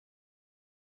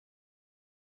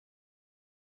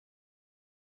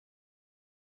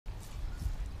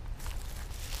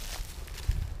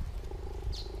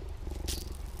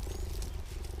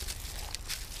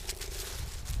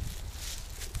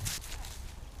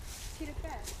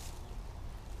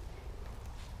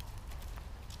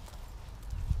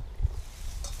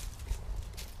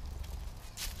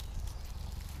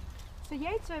So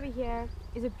Yates over here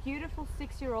is a beautiful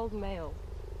 6-year-old male.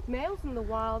 Males in the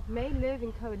wild may live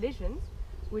in coalitions,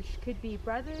 which could be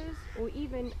brothers or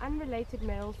even unrelated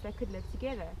males that could live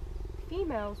together.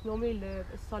 Females normally live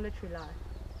a solitary life.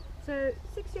 So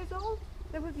 6 years old,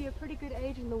 that would be a pretty good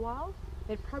age in the wild.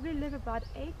 They'd probably live about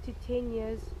 8 to 10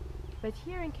 years, but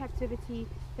here in captivity,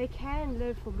 they can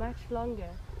live for much longer.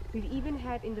 We've even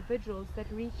had individuals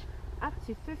that reach up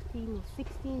to 15 or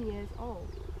 16 years old.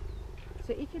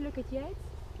 So if you look at Yates,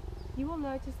 you will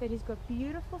notice that he's got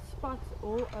beautiful spots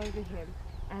all over him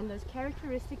and those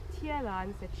characteristic tear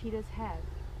lines that cheetahs have.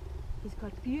 He's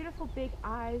got beautiful big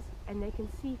eyes and they can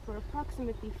see for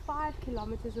approximately 5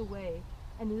 kilometers away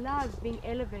and loves being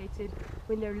elevated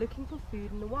when they're looking for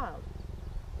food in the wild.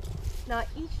 Now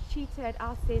each cheetah at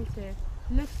our center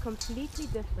looks completely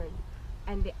different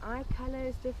and the eye color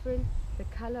is different, the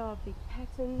color of the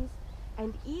patterns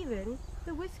and even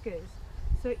the whiskers.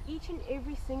 So each and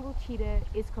every single cheetah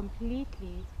is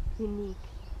completely unique.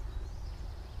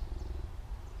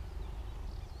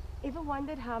 Ever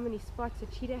wondered how many spots a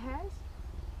cheetah has?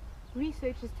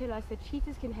 Researchers tell us that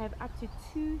cheetahs can have up to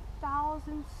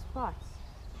 2,000 spots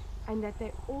and that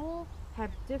they all have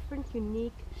different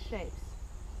unique shapes,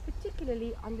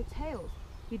 particularly on the tails.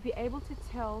 You'd be able to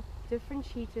tell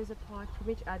different cheetahs apart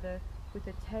from each other with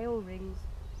the tail rings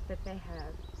that they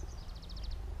have.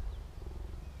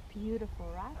 Beautiful,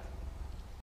 right?